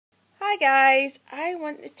Hi guys, I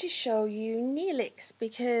wanted to show you Neelix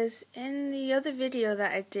because in the other video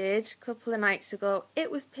that I did a couple of nights ago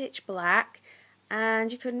it was pitch black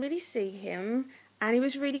and you couldn't really see him and he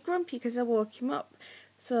was really grumpy because I woke him up,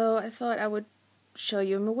 so I thought I would show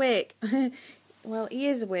you him awake. Well, he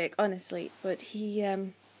is awake honestly, but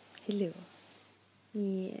hello,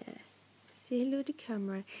 yeah, say hello to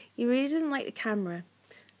camera. He really doesn't like the camera.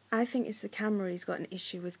 I think it's the camera he's got an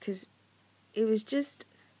issue with because it was just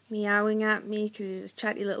meowing at me because he's a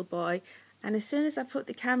chatty little boy, and as soon as I put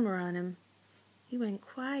the camera on him he went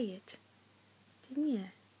quiet, didn't you?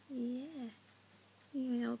 Yeah, he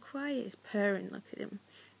went all quiet. He's purring, look at him.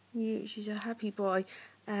 She's a happy boy,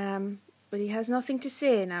 but he has nothing to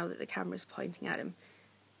say now that the camera's pointing at him.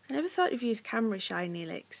 I never thought of you as camera shy,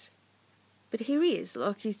 Neelix, but here he is.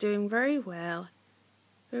 Look, he's doing very well,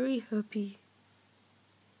 very happy.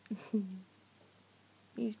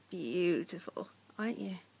 He's beautiful, aren't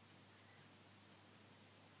you?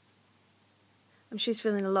 I'm sure he's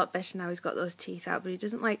feeling a lot better now he's got those teeth out, but he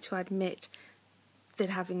doesn't like to admit that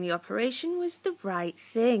having the operation was the right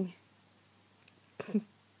thing.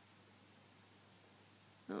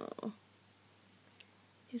 Oh,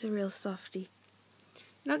 he's a real softie.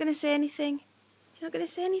 You're not going to say anything? You're not going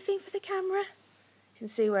to say anything for the camera? You can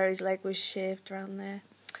see where his leg was shaved around there.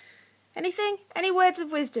 Anything? Any words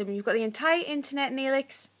of wisdom? You've got the entire internet,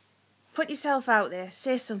 Neelix. Put yourself out there.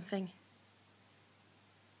 Say something.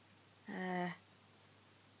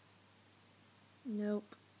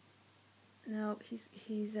 Nope. No, he's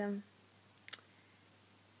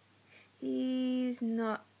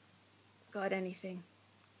not got anything.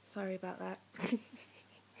 Sorry about that.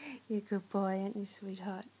 You're a good boy, aren't you,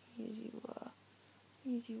 sweetheart? Yes, you are.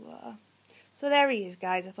 Yes, you are. So there he is,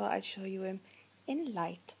 guys. I thought I'd show you him in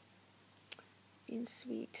light. Being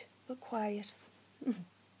sweet, but quiet.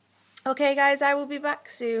 Okay, guys, I will be back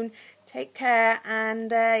soon. Take care,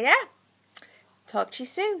 and yeah, talk to you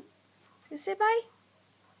soon. You say bye?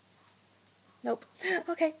 Nope.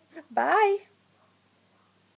 Okay, bye.